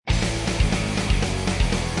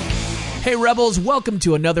Hey Rebels, welcome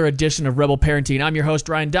to another edition of Rebel Parenting. I'm your host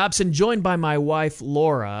Ryan Dobson, joined by my wife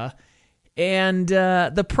Laura. And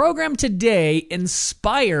the program today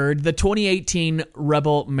inspired the 2018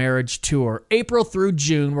 Rebel Marriage Tour. April through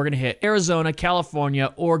June, we're going to hit Arizona,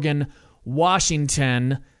 California, Oregon,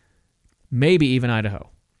 Washington, maybe even Idaho.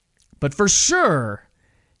 But for sure,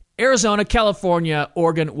 Arizona, California,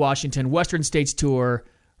 Oregon, Washington, Western States Tour,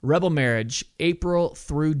 Rebel Marriage, April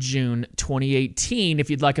through June 2018. If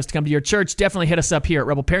you'd like us to come to your church, definitely hit us up here at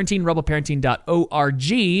Rebel Parenting,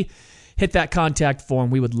 rebelparenting.org. Hit that contact form.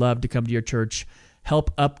 We would love to come to your church, help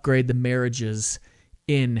upgrade the marriages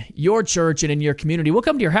in your church and in your community. We'll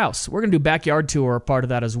come to your house. We're going to do backyard tour, part of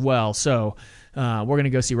that as well. So we're going to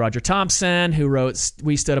go see Roger Thompson, who wrote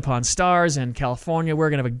We Stood Upon Stars in California. We're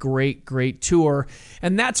going to have a great, great tour.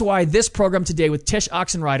 And that's why this program today with Tish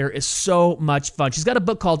Oxenreider is so much fun. She's got a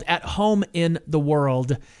book called At Home in the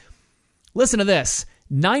World. Listen to this.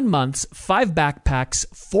 9 months, 5 backpacks,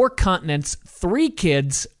 4 continents, 3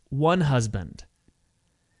 kids, 1 husband.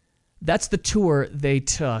 That's the tour they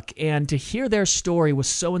took, and to hear their story was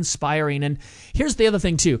so inspiring. And here's the other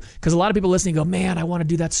thing, too, because a lot of people listening go, man, I want to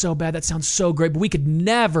do that so bad. That sounds so great, but we could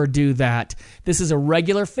never do that. This is a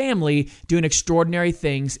regular family doing extraordinary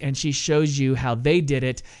things, and she shows you how they did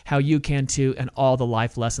it, how you can, too, and all the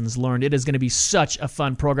life lessons learned. It is going to be such a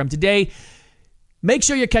fun program today. Make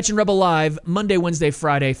sure you're catching Rebel Live Monday, Wednesday,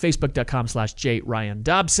 Friday,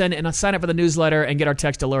 facebook.com/JRyanDobson, and sign up for the newsletter and get our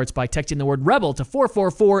text alerts by texting the word REBEL to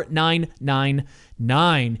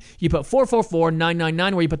 444-999. You put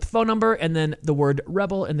 444-999 where you put the phone number and then the word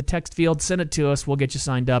REBEL in the text field. Send it to us. We'll get you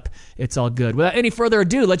signed up. It's all good. Without any further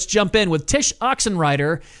ado, let's jump in with Tish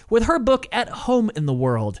Oxenreider with her book At Home in the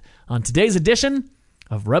World on today's edition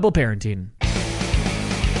of Rebel Parenting.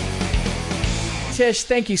 Tish,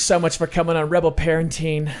 thank you so much for coming on Rebel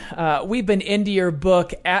Parenting. We've been into your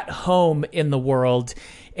book, At Home in the World,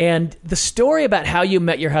 and the story about how you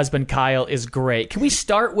met your husband, Kyle, is great. Can we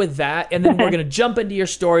start with that? And then we're going to jump into your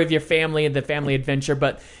story of your family and the family adventure,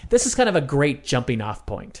 but this is kind of a great jumping off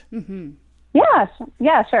point. Mm-hmm. Yeah,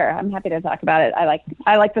 sure. I'm happy to talk about it. I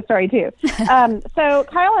like the story too. So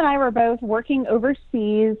Kyle and I were both working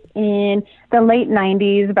overseas in the late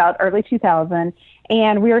 90s, about early 2000.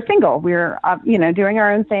 And we were single. We were, doing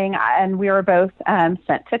our own thing, and we were both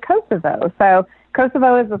sent to Kosovo. So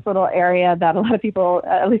Kosovo is this little area that a lot of people,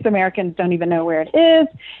 at least Americans, don't even know where it is.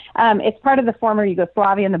 It's part of the former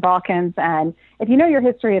Yugoslavia in the Balkans. And if you know your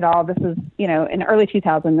history at all, this is, in early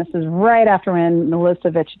 2000, this is right after when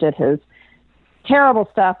Milosevic did his terrible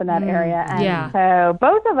stuff in that area. And so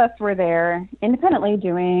both of us were there independently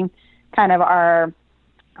doing kind of our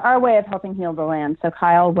way of helping heal the land. So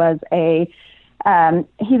Kyle was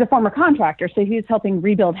he's a former contractor, so he was helping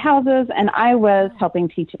rebuild houses, and I was helping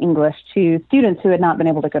teach English to students who had not been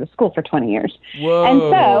able to go to school for 20 years. Whoa. And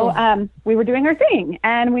so we were doing our thing,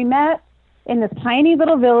 and we met in this tiny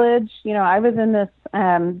little village. I was in this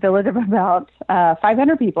village of about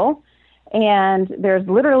 500 people, and there's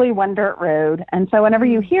literally one dirt road. And so whenever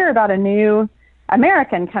you hear about a new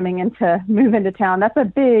American coming move into town, that's a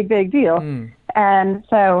big, big deal. And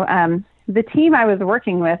so the team I was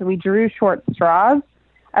working with, we drew short straws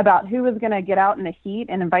about who was going to get out in the heat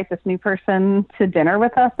and invite this new person to dinner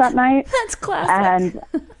with us that night. That's classic. And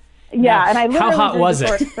and I literally how hot drew was the it?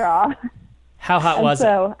 short straw. How hot was it?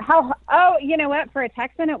 You know what? For a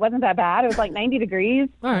Texan, it wasn't that bad. It was like 90 degrees.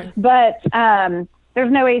 All right. But there's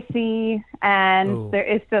no AC, and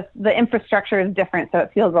it's just the infrastructure is different, so it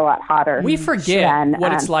feels a lot hotter. We forget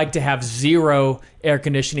what it's like to have zero air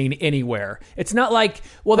conditioning anywhere. It's not like,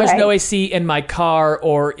 there's no AC in my car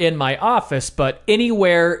or in my office, but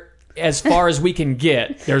anywhere as far as we can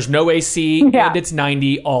get, there's no AC and it's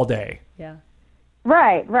 90 all day. Yeah.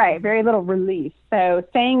 Right. Very little relief. So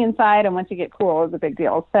staying inside and once you get cool is a big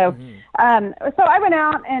deal. So, so I went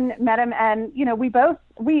out and met him, and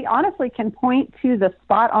we honestly can point to the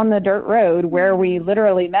spot on the dirt road where we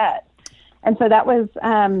literally met. And so that was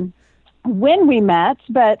when we met,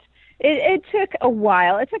 but it took a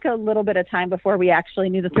while. It took a little bit of time before we actually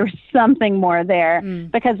knew that there was something more there,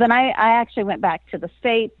 because then I actually went back to the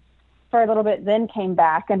States for a little bit, then came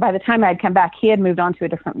back. And by the time I'd come back, he had moved on to a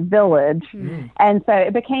different village. And so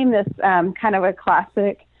it became this kind of a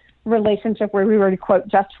classic relationship where we were, quote,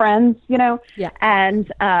 just friends, Yeah.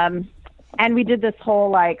 And we did this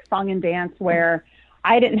whole song and dance where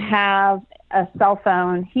I didn't have a cell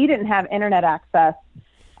phone. He didn't have internet access.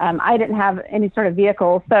 I didn't have any sort of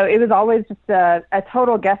vehicle. So it was always just a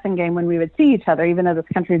total guessing game when we would see each other, even though this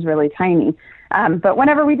country is really tiny. But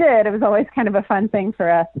whenever we did, it was always kind of a fun thing for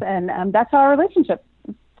us. And that's how our relationship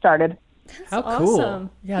started. How cool. Awesome.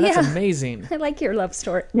 Yeah, that's amazing. I like your love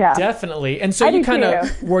story. Yeah. Definitely. And so I you do kind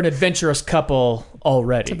of too. were an adventurous couple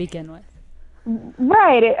already. To begin with.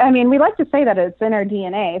 Right. I mean, we like to say that it's in our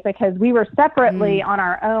DNA because we were separately on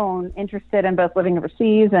our own interested in both living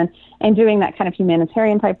overseas and doing that kind of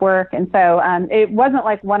humanitarian type work. And so it wasn't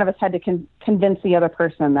like one of us had to convince the other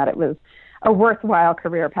person that it was a worthwhile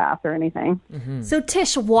career path or anything. Mm-hmm. So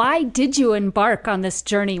Tish, why did you embark on this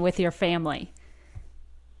journey with your family?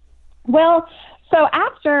 Well, so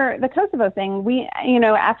after the Kosovo thing,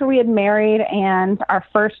 after we had married and our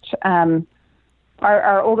first,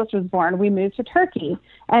 our oldest was born, we moved to Turkey,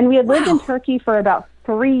 and we had lived in Turkey for about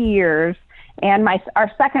 3 years, and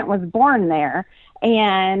our second was born there.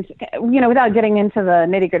 And, without getting into the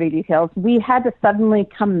nitty-gritty details, we had to suddenly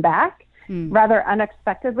come back rather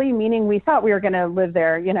unexpectedly, meaning we thought we were going to live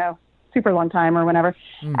there, super long time or whatever.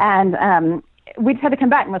 And we just had to come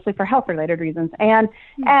back mostly for health-related reasons. And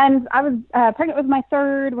I was pregnant with my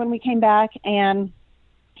third when we came back, and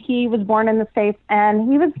he was born in the States, and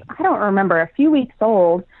he was, I don't remember, a few weeks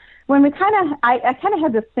old when I kind of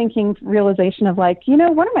had this thinking realization of like,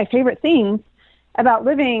 one of my favorite things about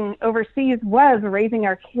living overseas was raising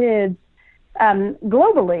our kids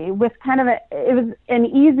globally with it was an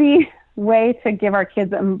easy way to give our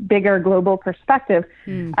kids a bigger global perspective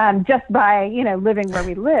just by, living where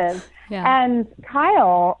we live. Yeah. And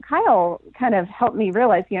Kyle kind of helped me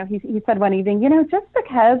realize, he said one evening, just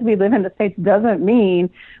because we live in the States doesn't mean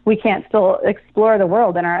we can't still explore the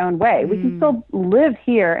world in our own way. We can still live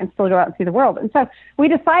here and still go out and see the world. And so we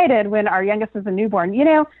decided when our youngest was a newborn,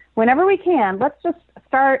 whenever we can, let's just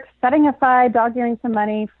start setting aside, dog-earing some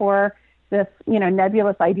money for this,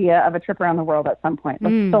 nebulous idea of a trip around the world at some point.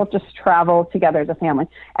 Let's still just travel together as a family.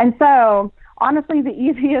 And so honestly, the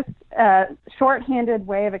easiest shorthanded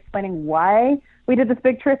way of explaining why we did this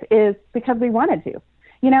big trip is because we wanted to.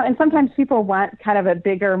 And sometimes people want kind of a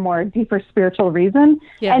bigger, more deeper spiritual reason.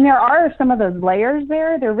 Yeah. And there are some of those layers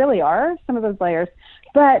there. There really are some of those layers.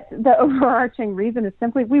 But the overarching reason is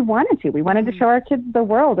simply we wanted to. We wanted to show our kids the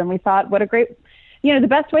world. And we thought, what a great, the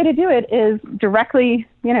best way to do it is directly,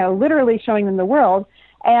 literally showing them the world.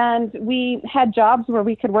 And we had jobs where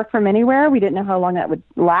we could work from anywhere. We didn't know how long that would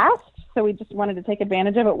last. So we just wanted to take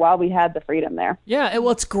advantage of it while we had the freedom there. Yeah,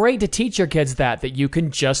 well, it's great to teach your kids that you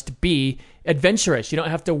can just be adventurous. You don't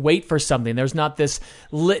have to wait for something. There's not this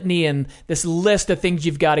litany and this list of things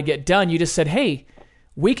you've got to get done. You just said, hey,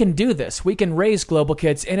 we can do this. We can raise global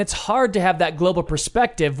kids. And it's hard to have that global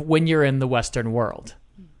perspective when you're in the Western world.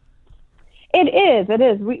 It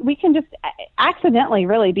is. We can just accidentally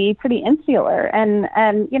really be pretty insular. And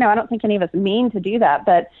I don't think any of us mean to do that,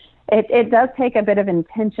 but it does take a bit of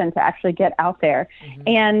intention to actually get out there. Mm-hmm.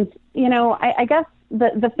 And, I guess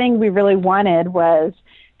the thing we really wanted was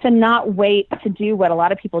to not wait to do what a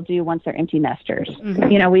lot of people do once they're empty nesters.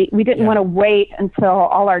 Mm-hmm. We didn't want to wait until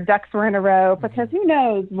all our ducks were in a row, because who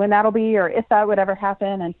knows when that'll be or if that would ever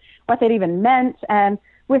happen and what that even meant. And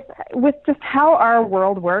with just how our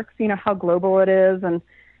world works, how global it is, and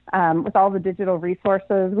with all the digital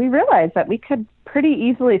resources, we realized that we could pretty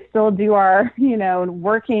easily still do our,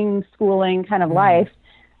 working, schooling kind of life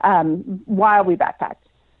while we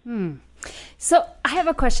backpacked. So I have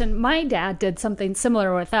a question. My dad did something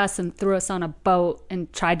similar with us and threw us on a boat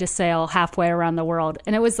and tried to sail halfway around the world.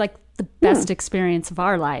 And it was like the best experience of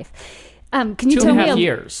our life. Can you tell me 2.5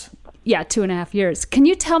 years? Yeah, 2.5 years. Can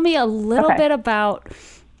you tell me a little bit about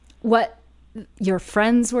what your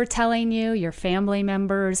friends were telling you, your family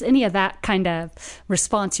members, any of that kind of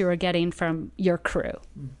response you were getting from your crew?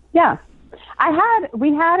 Yeah.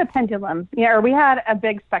 We had a pendulum, or we had a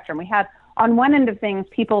big spectrum. We had on one end of things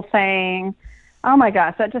people saying, oh my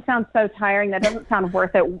gosh, that just sounds so tiring. That doesn't sound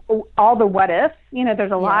worth it. All the what ifs,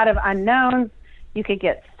 there's a lot of unknowns. You could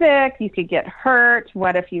get sick, you could get hurt.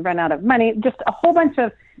 What if you run out of money? Just a whole bunch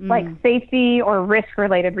of like safety or risk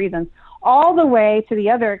related reasons, all the way to the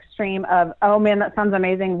other extreme of, oh man, that sounds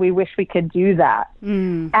amazing. We wish we could do that.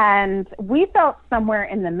 And we felt somewhere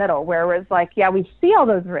in the middle where it was like, yeah, we see all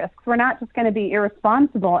those risks. We're not just going to be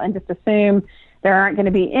irresponsible and just assume there aren't going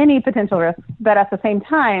to be any potential risks. But at the same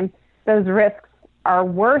time, those risks are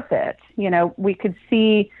worth it. We could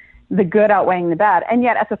see the good outweighing the bad. And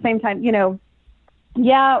yet at the same time,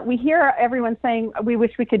 yeah, we hear everyone saying we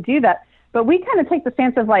wish we could do that. But we kind of take the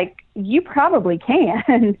stance of like, you probably can,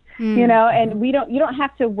 and you don't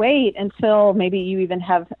have to wait until maybe you even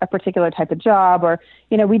have a particular type of job, or,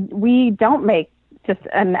 we don't make just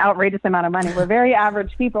an outrageous amount of money. We're very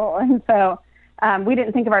average people. And so we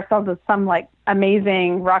didn't think of ourselves as some like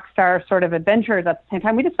amazing rock star sort of adventurers at the same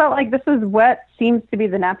time. We just felt like this is what seems to be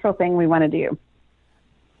the natural thing we want to do.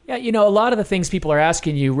 Yeah, a lot of the things people are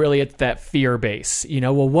asking you really at that fear base.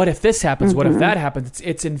 Well, what if this happens? What if that happens?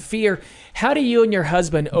 It's in fear. How do you and your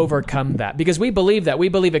husband overcome that? Because we believe that. We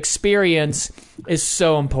believe experience is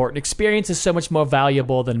so important. Experience is so much more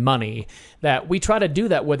valuable than money, that we try to do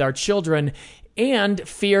that with our children. And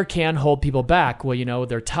fear can hold people back. Well,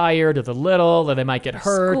 they're tired or they're little or they might get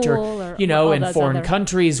hurt or in foreign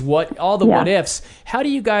countries, all the what ifs. How do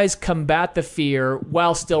you guys combat the fear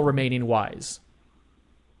while still remaining wise?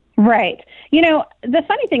 Right. The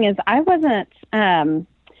funny thing is I wasn't, I'm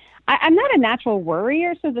not a natural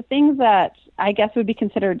worrier. So the things that I guess would be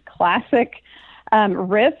considered classic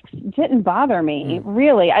risks didn't bother me,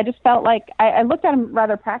 really. I just felt like I looked at them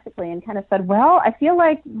rather practically and kind of said, well, I feel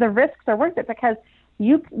like the risks are worth it because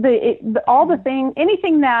anything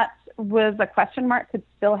that was a question mark could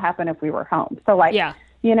still happen if we were home. So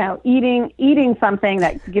eating something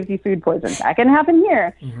that gives you food poisoning, that can happen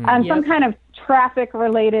here. Some kind of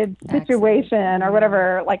traffic-related situation or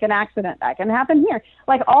whatever, like an accident, that can happen here.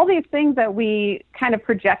 Like all these things that we kind of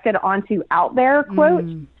projected onto out there, quote,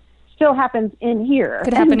 still happens in here.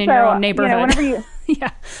 Could happen in your own neighborhood. Whenever you,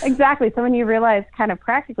 exactly. So when you realize, kind of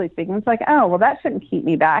practically speaking, it's like, oh, well, that shouldn't keep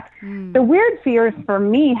me back. The weird fears for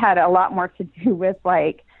me had a lot more to do with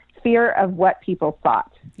like fear of what people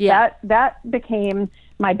thought. That became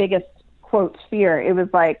my biggest, quote, fear. It was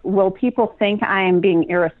like, will people think I am being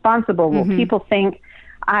irresponsible? Will people think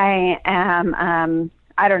I am,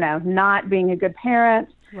 not being a good parent?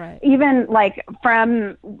 Right. Even like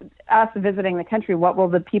from us visiting the country, what will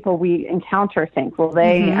the people we encounter think? Will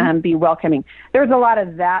they be welcoming? There's a lot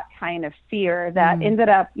of that kind of fear that ended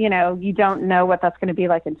up, you don't know what that's going to be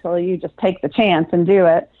like until you just take the chance and do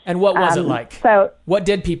it. And what was it like? So, what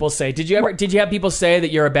did people say? Did you have people say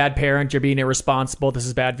that you're a bad parent, you're being irresponsible, this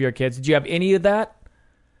is bad for your kids? Did you have any of that?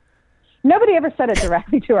 Nobody ever said it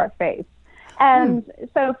directly to our face. And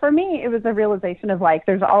so for me, it was a realization of like,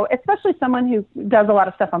 especially someone who does a lot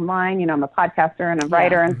of stuff online, I'm a podcaster and a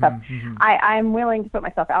writer and stuff. I'm willing to put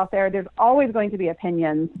myself out there. There's always going to be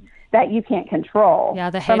opinions that you can't control.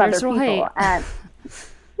 Yeah, the haters will hate. And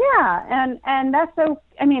that's to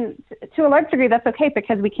a large degree, that's okay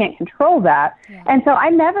because we can't control that. Yeah. And so I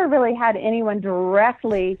never really had anyone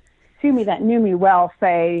directly to me that knew me well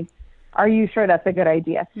say, are you sure that's a good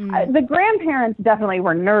idea? The grandparents definitely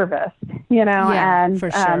were nervous, and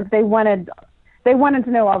for sure. They wanted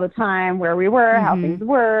to know all the time where we were, how things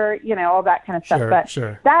were, all that kind of stuff. But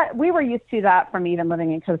that we were used to that from even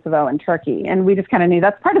living in Kosovo and Turkey, and we just kind of knew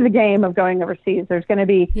that's part of the game of going overseas. There's going to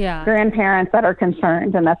be grandparents that are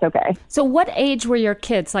concerned, and that's okay. So, what age were your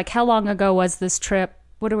kids? Like, how long ago was this trip?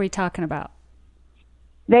 What are we talking about?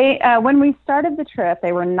 They when we started the trip,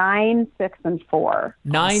 they were 9, 6, and 4.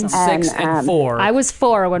 9, 6, and 4. I was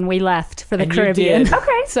 4 when we left for the Caribbean. You did.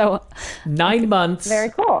 Okay, so 9 months, very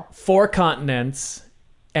cool. 4 continents,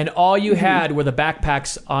 and all you had were the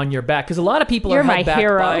backpacks on your back. Because a lot of people are held back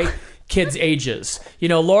by kids' ages.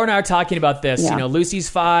 Laura and I are talking about this. Yeah. Lucy's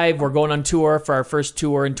 5. We're going on tour for our first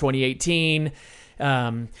tour in 2018.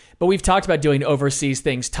 But we've talked about doing overseas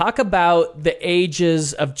things. Talk about the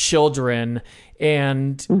ages of children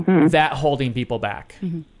and that holding people back.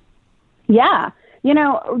 Yeah.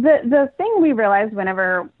 The thing we realized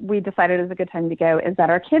whenever we decided it was a good time to go is that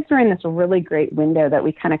our kids were in this really great window that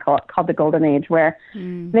we kind of called the golden age, where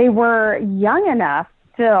they were young enough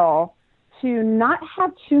still to not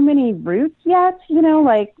have too many roots yet.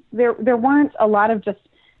 Like there weren't a lot of just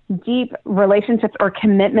deep relationships or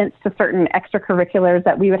commitments to certain extracurriculars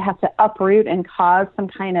that we would have to uproot and cause some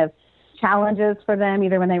kind of challenges for them,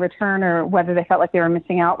 either when they return or whether they felt like they were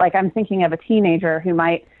missing out. Like I'm thinking of a teenager who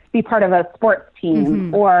might be part of a sports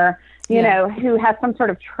team or, who has some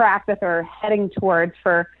sort of track that they're heading towards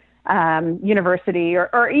for university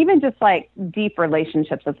or even just like deep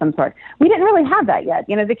relationships of some sort. We didn't really have that yet.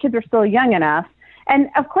 The kids are still young enough.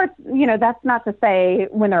 And of course, that's not to say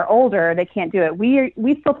when they're older, they can't do it.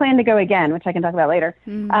 We still plan to go again, which I can talk about later,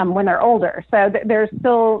 when they're older. So there's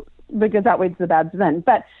still the goods outweighs the bads then.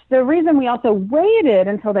 But the reason we also waited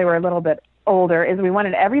until they were a little bit older is we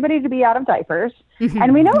wanted everybody to be out of diapers.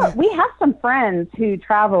 And we know we have some friends who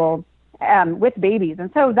travel with babies. And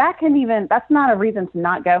so that's not a reason to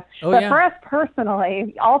not go. But for us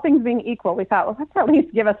personally, all things being equal, we thought, well, let's at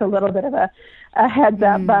least give us a little bit of a heads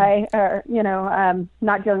up by,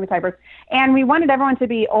 not dealing with diapers. And we wanted everyone to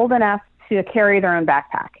be old enough to carry their own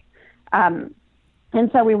backpack. And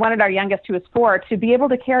so we wanted our youngest, who was 4, to be able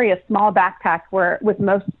to carry a small backpack with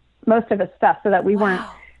most of his stuff so that we weren't,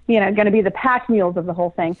 going to be the pack mules of the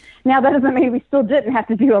whole thing. Now, that doesn't mean we still didn't have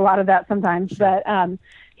to do a lot of that sometimes, but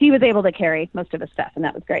he was able to carry most of his stuff, and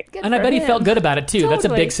that was great. And I bet he felt good about it, too. Totally. That's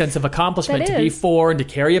a big sense of accomplishment to be 4 and to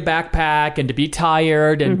carry a backpack and to be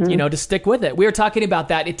tired and, to stick with it. We were talking about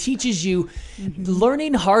that. It teaches you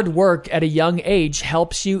learning hard work at a young age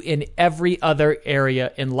helps you in every other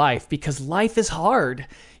area in life because life is hard.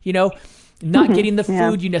 Not getting the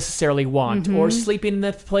food you necessarily want, or sleeping in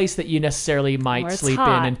the place that you necessarily might sleep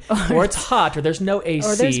in, or it's hot, or there's no AC,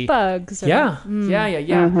 or there's bugs. So,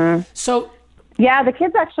 the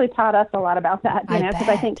kids actually taught us a lot about that, because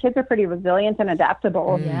I think kids are pretty resilient and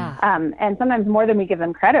adaptable, and sometimes more than we give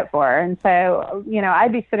them credit for. And so,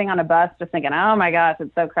 I'd be sitting on a bus just thinking, oh my gosh,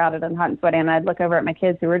 it's so crowded and hot and sweaty, and I'd look over at my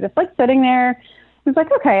kids who were just like sitting there. It's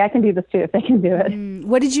like, okay, I can do this too if they can do it.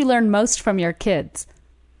 What did you learn most from your kids?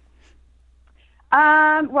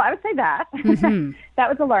 Well, I would say that. That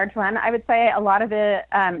was a large one. I would say a lot of it,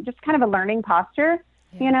 just kind of a learning posture,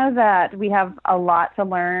 that we have a lot to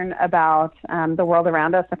learn about the world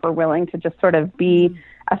around us if we're willing to just sort of be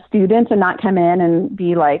a student and not come in and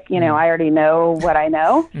be like, I already know what I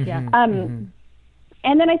know. And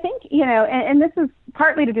then I think, and this is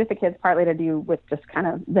partly to do with the kids, partly to do with just kind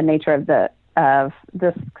of the nature of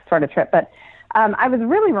this sort of trip. But I was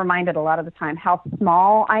really reminded a lot of the time how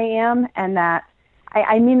small I am, and that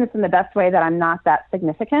I mean this in the best way, that I'm not that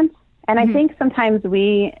significant. And I think sometimes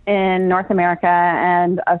we in North America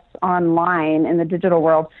and us online in the digital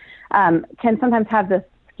world can sometimes have this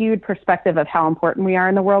skewed perspective of how important we are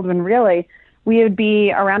in the world, when really we would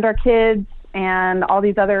be around our kids and all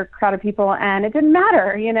these other crowd of people, and it didn't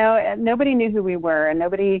matter. Nobody knew who we were, and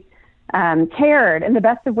nobody cared in the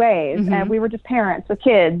best of ways. And we were just parents with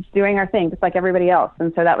kids doing our thing just like everybody else.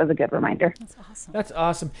 And so that was a good reminder. That's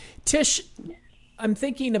awesome. Tish, I'm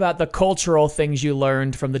thinking about the cultural things you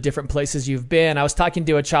learned from the different places you've been. I was talking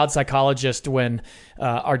to a child psychologist when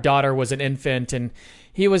our daughter was an infant, and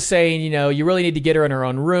he was saying, you really need to get her in her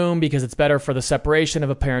own room because it's better for the separation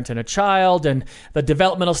of a parent and a child and the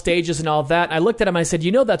developmental stages and all that. And I looked at him, I said,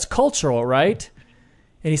 that's cultural, right?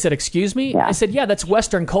 And he said, excuse me? Yeah. I said, yeah, that's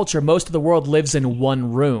Western culture. Most of the world lives in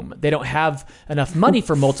one room. They don't have enough money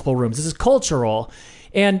for multiple rooms. This is cultural.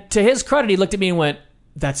 And to his credit, he looked at me and went,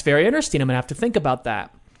 that's very interesting. I'm going to have to think about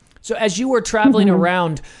that. So as you were traveling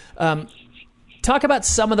around, talk about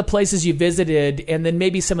some of the places you visited and then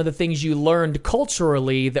maybe some of the things you learned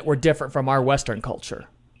culturally that were different from our Western culture.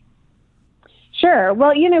 Sure.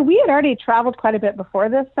 Well, we had already traveled quite a bit before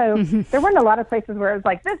this, so there weren't a lot of places where it was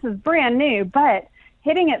like, this is brand new, but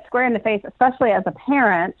hitting it square in the face, especially as a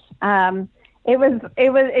parent,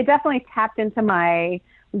 it definitely tapped into my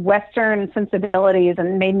Western sensibilities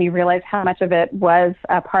and made me realize how much of it was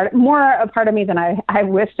more a part of me than I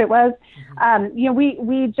wished it was.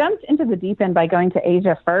 We jumped into the deep end by going to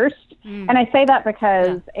Asia first. And I say that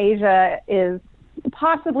because Asia is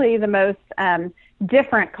possibly the most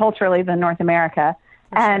different culturally than North America.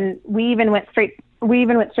 And we even went straight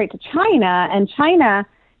to China, and China,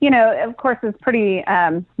 of course, is pretty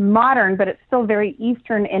modern, but it's still very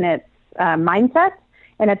Eastern in its mindset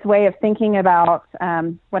and its way of thinking about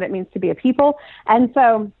what it means to be a people. And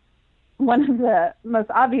so one of the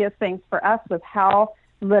most obvious things for us was how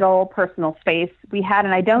little personal space we had.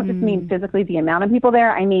 And I don't just mean physically the amount of people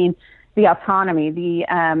there. I mean the autonomy,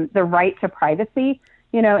 the right to privacy.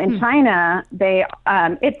 In China,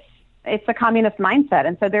 it's a communist mindset.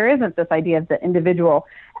 And so there isn't this idea of the individual.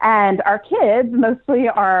 And our kids mostly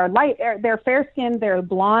are light, they're fair skinned, they're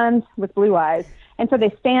blonde with blue eyes. And so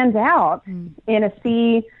they stand out in a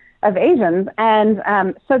sea of Asians. And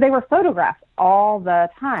so they were photographed all the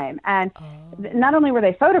time. And not only were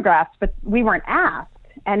they photographed, but we weren't asked.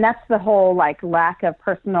 And that's the whole lack of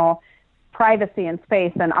personal privacy and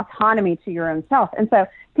space and autonomy to your own self. And so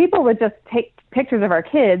people would just take pictures of our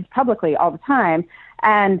kids publicly all the time.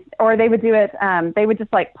 Or they would do it, they would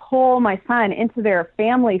just pull my son into their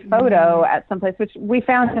family photo at some place, which we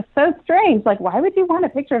found just so strange. Why would you want a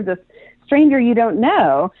picture of this stranger you don't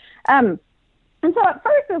know? And so at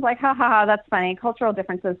first it was ha ha ha, that's funny, cultural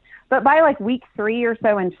differences. But by week 3 or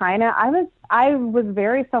so in China, I was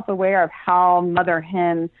very self-aware of how mother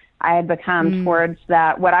hen I had become towards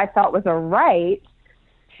that, what I felt was a right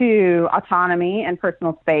to autonomy and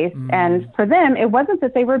personal space. And for them, it wasn't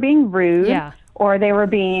that they were being rude or they were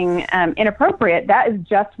being inappropriate. That is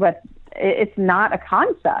just it's not a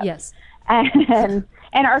concept. Yes.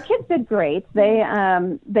 And our kids did great. They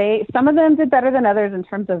some of them did better than others in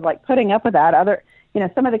terms of putting up with that.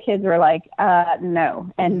 Some of the kids were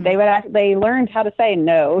no, and they learned how to say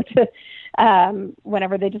no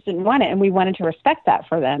whenever they just didn't want it. And we wanted to respect that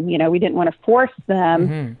for them. You know, we didn't want to force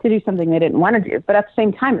them to do something they didn't want to do. But at the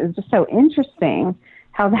same time, it was just so interesting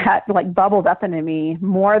how that like bubbled up into me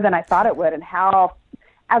more than I thought it would, and how,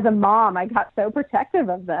 as a mom, I got so protective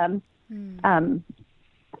of them.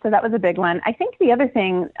 So that was a big one. I think the other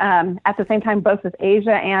thing, at the same time, both with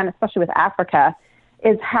Asia and especially with Africa,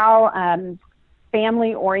 is how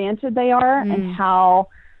family oriented they are, and how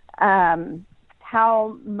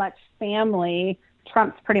much family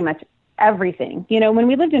trumps pretty much everything. You know, when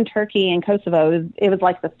we lived in Turkey and Kosovo, it was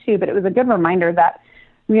like this too, but it was a good reminder that,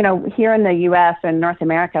 you know, here in the U.S. and North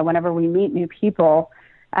America, whenever we meet new people,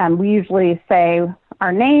 we usually say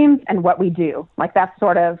our names and what we do. Like that's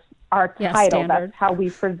sort of our title. Standard. That's how we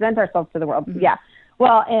present ourselves to the world. Yeah.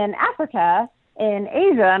 Well, in Africa, in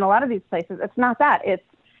Asia, and a lot of these places, it's not that. It's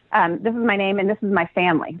this is my name and this is my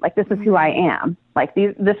family. Like this is who I am. Like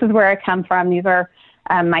this is where I come from. These are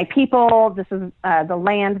my people. This is the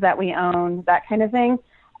land that we own. That kind of thing.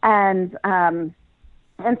 And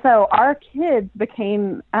so our kids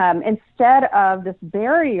became, instead of this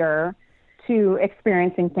barrier to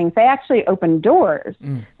experiencing things, they actually opened doors,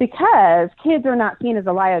 because kids are not seen as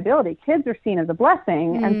a liability. Kids are seen as a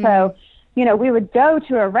blessing. And so, you know, we would go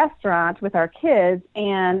to a restaurant with our kids,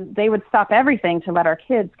 and they would stop everything to let our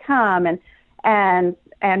kids come and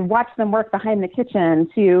watch them work behind the kitchen,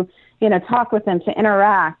 to, you know, talk with them, to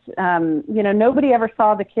interact. You know, nobody ever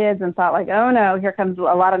saw the kids and thought like, oh no, here comes a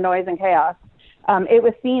lot of noise and chaos. It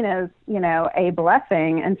was seen as, you know, a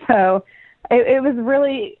blessing. And so it was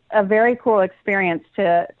really a very cool experience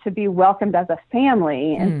to be welcomed as a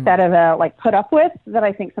family instead of a like put up with that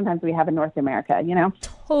I think sometimes we have in North America, you know?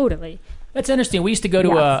 Totally. That's interesting. We used to go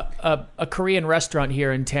to a Korean restaurant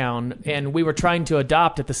here in town, and we were trying to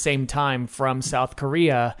adopt at the same time from South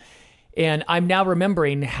Korea. And I'm now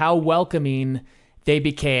remembering how welcoming they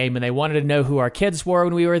became, and they wanted to know who our kids were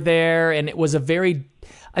when we were there. And it was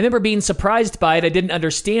I remember being surprised by it. I didn't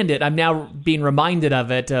understand it. I'm now being reminded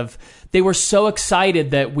of it. They were so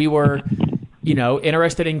excited that we were, you know,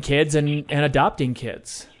 interested in kids and adopting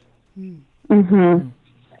kids. Mm-hmm.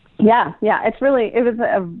 Yeah. It was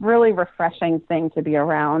a really refreshing thing to be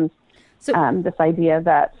around. So, this idea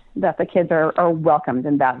that the kids are welcomed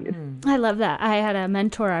and valued. I love that. I had a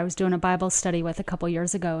mentor I was doing a Bible study with a couple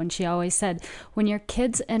years ago, and she always said, when your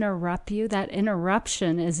kids interrupt you, that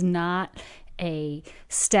interruption is not a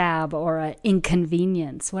stab or an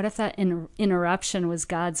inconvenience. What if that interruption was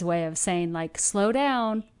God's way of saying, like, slow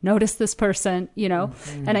down, notice this person, you know?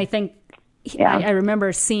 And I think I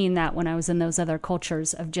remember seeing that when I was in those other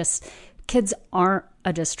cultures of just kids aren't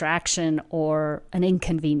a distraction or an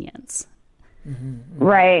inconvenience.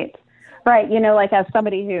 Right. You know, like as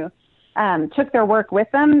somebody who took their work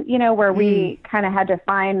with them, you know, where we kind of had to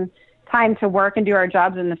find time to work and do our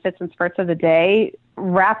jobs in the fits and spurts of the day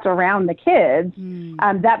wrapped around the kids,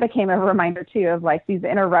 that became a reminder too of like these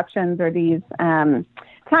interruptions or these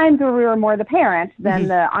times where we were more the parent than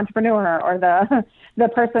the entrepreneur or the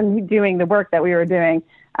person doing the work that we were doing.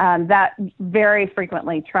 That very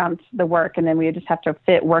frequently trumped the work, and then we would just have to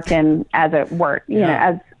fit work in as it worked, you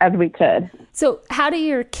know, as we could. So how do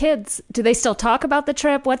your kids, do they still talk about the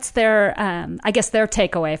trip? What's their, I guess, their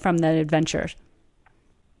takeaway from the adventure?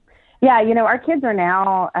 Yeah, you know, our kids are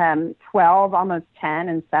now 12, almost 10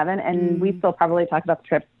 and 7, and we still probably talk about the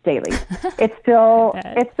trip daily. It's still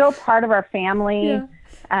part of our family,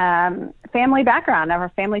 family background, of our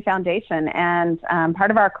family foundation, and part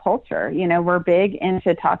of our culture. You know, we're big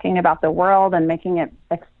into talking about the world and making it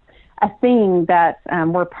a thing that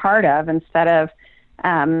we're part of instead of,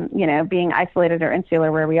 you know, being isolated or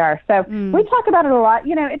insular where we are. So we talk about it a lot.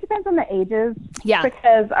 You know, it depends on the ages. Yeah.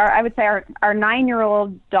 Because I would say our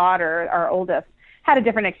 9-year-old daughter, our oldest, had a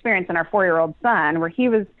different experience than our 4-year-old son, where he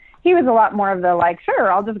was a lot more of the like,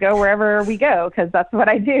 sure, I'll just go wherever we go because that's what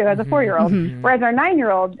I do as a 4-year-old. Whereas our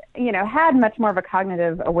 9-year-old, you know, had much more of a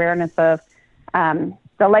cognitive awareness of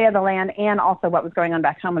the lay of the land and also what was going on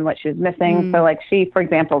back home and what she was missing. So like she, for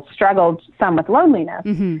example, struggled some with loneliness,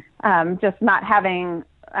 just not having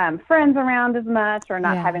friends around as much or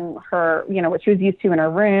not having her, you know, what she was used to in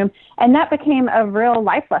her room. And that became a real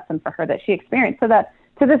life lesson for her that she experienced. So that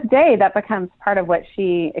to this day, that becomes part of what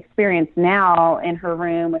she experienced now in her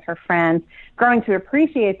room with her friends, growing to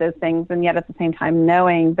appreciate those things. And yet at the same time,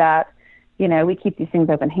 knowing that, we keep these things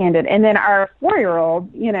open-handed. And then our 4-year-old,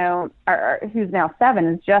 who's now 7,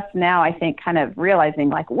 is just now, I think, kind of realizing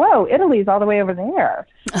like, whoa, Italy's all the way over there.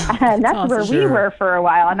 And that's awesome. where we were for a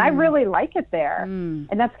while. And I really like it there. And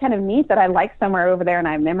that's kind of neat that I like somewhere over there and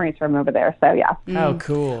I have memories from over there. So, yeah. Oh,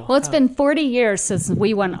 cool. Well, it's been 40 years since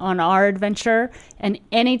we went on our adventure. And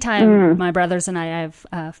anytime my brothers and I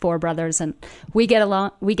have 4 brothers, and we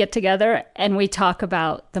get together and we talk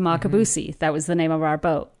about the Makabusi. That was the name of our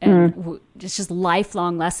boat. And it's just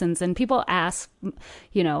lifelong lessons. And people ask,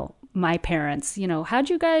 my parents, how'd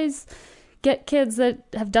you guys get kids that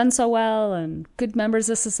have done so well and good members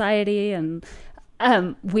of society? And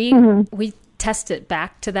we test it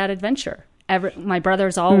back to that adventure. My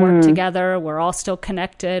brothers all work together. We're all still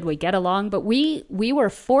connected. We get along, but we were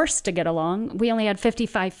forced to get along. We only had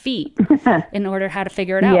 55 feet in order how to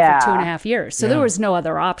figure it out for 2.5 years. So there was no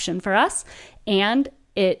other option for us. And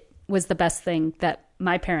it was the best thing that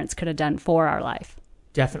my parents could have done for our life.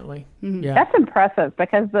 Definitely. Yeah. That's impressive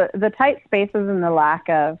because the tight spaces and the lack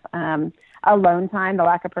of alone time, the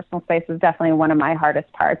lack of personal space is definitely one of my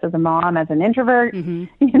hardest parts as a mom, as an introvert,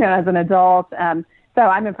 as an adult. So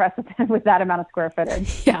I'm impressed with that amount of square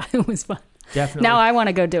footage. Yeah, it was fun. Definitely. Now I want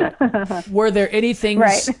to go do it. Were there any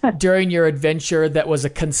things during your adventure that was a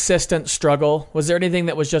consistent struggle? Was there anything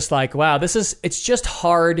that was just like, wow, it's just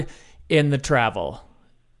hard in the travel?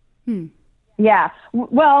 Yeah.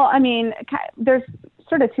 Well, I mean, there's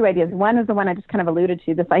sort of 2 ideas. One is the one I just kind of alluded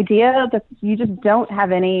to, this idea that you just don't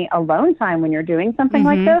have any alone time when you're doing something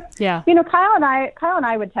like this. Yeah. Kyle and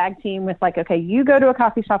I would tag team with like, okay, you go to a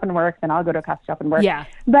coffee shop and work, then I'll go to a coffee shop and work. Yeah.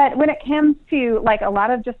 But when it comes to like a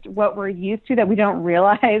lot of just what we're used to that we don't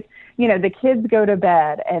realize, the kids go to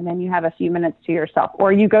bed and then you have a few minutes to yourself,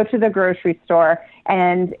 or you go to the grocery store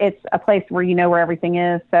and it's a place where you know where everything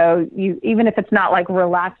is. So even if it's not like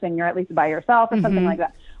relaxing, you're at least by yourself or something like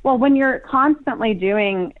that. Well, when you're constantly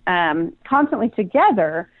together,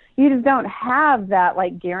 you just don't have that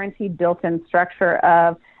like guaranteed built-in structure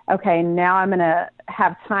of, okay, now I'm going to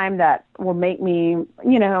have time that will make me,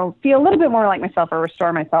 feel a little bit more like myself or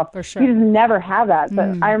restore myself. For sure. You just never have that.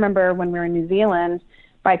 So I remember when we were in New Zealand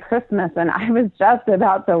by Christmas and I was just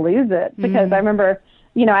about to lose it because I remember,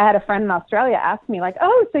 I had a friend in Australia ask me like,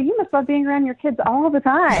 oh, so you must love being around your kids all the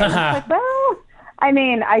time. I was like, well, I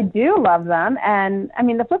mean, I do love them. And I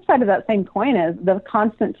mean, the flip side of that same coin is the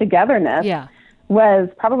constant togetherness was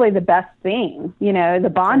probably the best thing,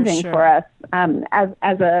 the bonding for us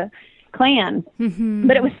as a clan.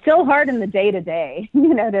 But it was still hard in the day to day,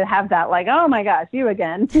 to have that like, oh my gosh, you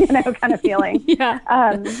again, kind of feeling.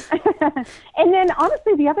 And then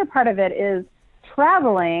honestly, the other part of it is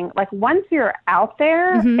traveling. Like once you're out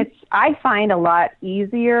there, I find a lot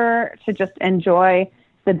easier to just enjoy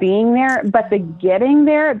the being there, but the getting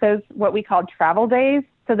there, those what we call travel days.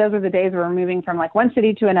 So those are the days where we're moving from like one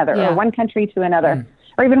city to another or one country to another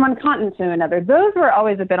or even one continent to another. Those were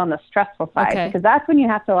always a bit on the stressful side because that's when you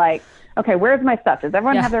have to like, okay, where's my stuff? Does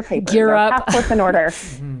everyone have their papers? Gear up. Passports in order?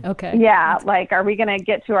 Okay. Yeah. Like, are we going to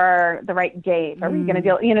get to the right gate? Are we going to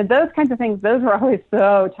deal, those kinds of things, those were always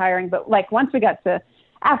so tiring. But like once we got to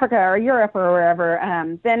Africa or Europe or wherever,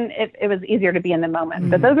 then it was easier to be in the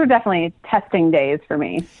moment. But those were definitely testing days for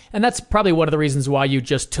me. And that's probably one of the reasons why you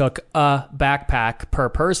just took a backpack per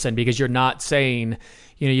person, because you're not saying,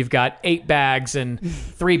 you've got 8 bags and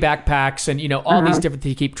 3 backpacks and, all these different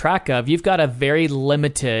things you keep track of. You've got a very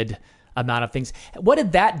limited amount of things. What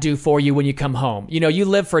did that do for you when you come home? You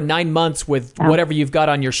live for 9 months with whatever you've got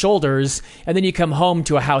on your shoulders, and then you come home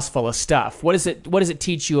to a house full of stuff. What does it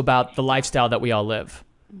teach you about the lifestyle that we all live?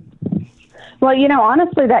 Well,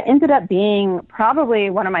 honestly, that ended up being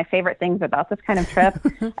probably one of my favorite things about this kind of trip.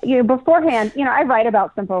 Beforehand, I write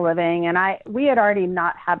about simple living, and we had already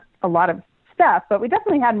not had a lot of stuff, but we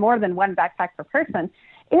definitely had more than one backpack per person.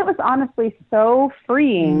 It was honestly so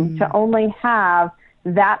freeing to only have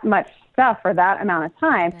that much stuff for that amount of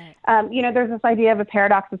time. There's this idea of a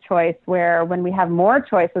paradox of choice where when we have more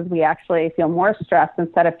choices, we actually feel more stressed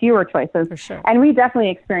instead of fewer choices. For sure. And we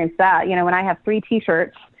definitely experienced that. When I have 3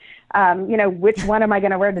 T-shirts, which one am I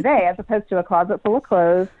going to wear today as opposed to a closet full of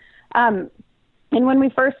clothes? And when we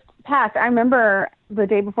first packed, I remember the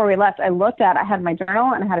day before we left, I had my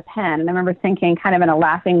journal and I had a pen. And I remember thinking kind of in a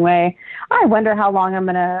laughing way, I wonder how long I'm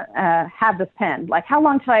going to have this pen. Like, how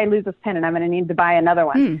long till I lose this pen and I'm going to need to buy another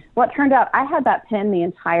one? Well, it turned out I had that pen the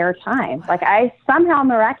entire time. Like, I somehow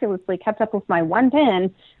miraculously kept up with my one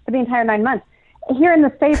pen for the entire 9 months. Here in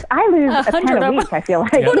the States, I lose a pen a week, I feel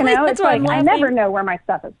like. Totally. It's like I never know where my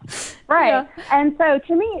stuff is. Right. Yeah. And so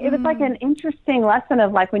to me, it was like an interesting lesson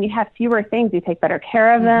of like when you have fewer things, you take better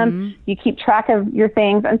care of them, you keep track of your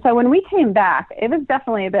things. And so when we came back, it was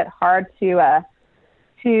definitely a bit hard to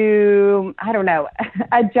I don't know,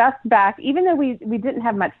 adjust back. Even though we didn't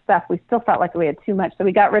have much stuff, we still felt like we had too much. So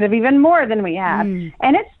we got rid of even more than we had. And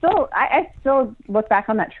it's still, I still look back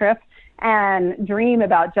on that trip and dream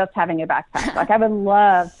about just having a backpack. Like I would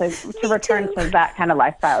love to return to that kind of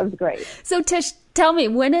lifestyle. It was great. So Tish, tell me,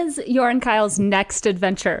 when is your and Kyle's next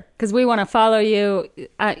adventure? Because we want to follow you.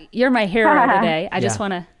 You're my hero today. I just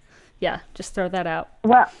want to, just throw that out.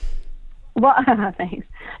 Well, thanks.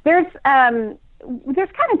 There's kind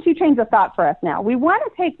of two trains of thought for us now. We want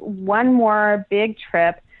to take one more big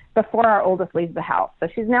trip before our oldest leaves the house. So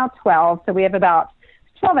she's now 12. So we have about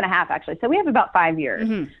 12 and a half, actually. So we have about 5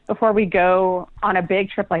 years before we go on a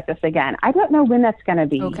big trip like this again. I don't know when that's going to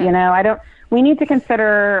be. Okay. You know, we need to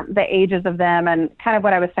consider the ages of them and kind of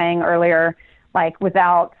what I was saying earlier, like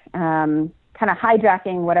without kind of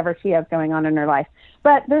hijacking whatever she has going on in her life.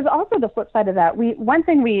 But there's also the flip side of that. One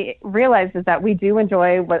thing we realized is that we do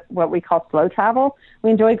enjoy what we call slow travel.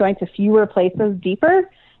 We enjoy going to fewer places deeper.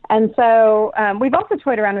 And so we've also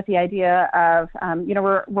toyed around with the idea of,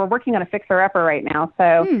 we're working on a fixer-upper right now.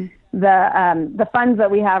 So the funds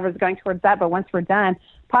that we have is going towards that. But once we're done,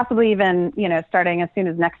 possibly even, starting as soon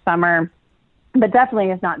as next summer, but definitely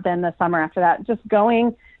has not been the summer after that, just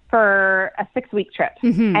going for a 6-week trip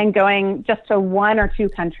and going just to 1 or 2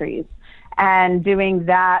 countries and doing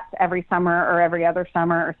that every summer or every other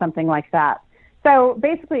summer or something like that. So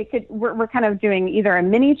basically we're kind of doing either a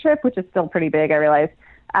mini trip, which is still pretty big, I realize,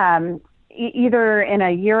 either in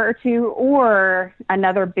a year or 2 or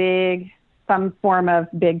another some form of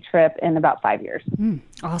big trip in about 5 years.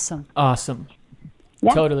 Awesome. Yeah.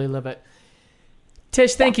 Totally love it.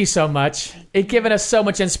 Tish, thank you so much. It's given us so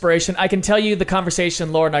much inspiration. I can tell you the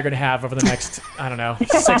conversation Laura and I are going to have over the next, 6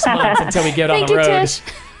 months until we get on the road. Tish.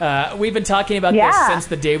 We've been talking about this since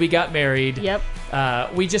the day we got married. Yep.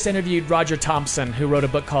 We just interviewed Roger Thompson, who wrote a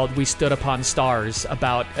book called We Stood Upon Stars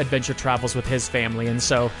about adventure travels with his family. And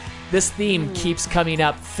so this theme keeps coming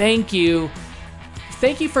up. Thank you.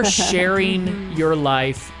 Thank you for sharing your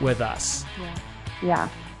life with us. Yeah.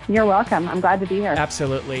 You're welcome. I'm glad to be here.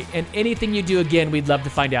 Absolutely. And anything you do again, we'd love to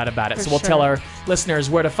find out about it. For so we'll sure. tell our listeners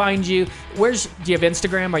where to find you. Do you have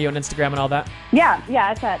Instagram? Are you on Instagram and all that? Yeah.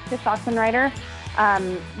 It's at Tish Oxenrider,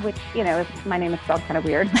 which, my name is spelled kind of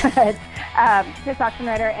weird. But Tish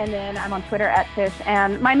Oxenrider, and then I'm on Twitter at Tish.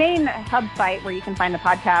 And my main hub site where you can find the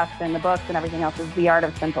podcast and the books and everything else is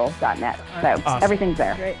theartofsimple.net. So Awesome. Everything's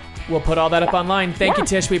there. Great. We'll put all that up online. Thank you,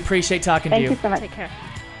 Tish. We appreciate talking to Thank you so much. Take care.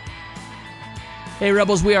 Hey,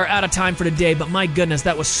 Rebels, we are out of time for today, but my goodness,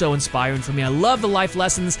 that was so inspiring for me. I love the life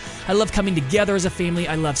lessons. I love coming together as a family.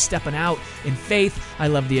 I love stepping out in faith. I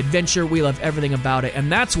love the adventure. We love everything about it.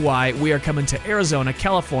 And that's why we are coming to Arizona,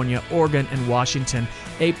 California, Oregon, and Washington,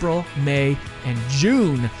 April, May, and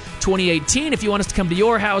June 2018. If you want us to come to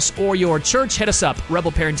your house or your church, hit us up,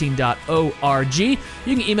 rebelparenting.org. You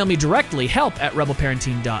can email me directly,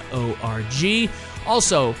 help@rebelparenting.org.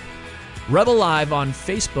 Also, Rebel Live on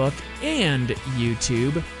Facebook and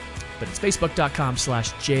YouTube, but it's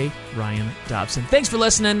facebook.com/JRyanDobson. Thanks for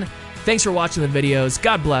listening. Thanks for watching the videos.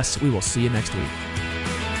 God bless. We will see you next week.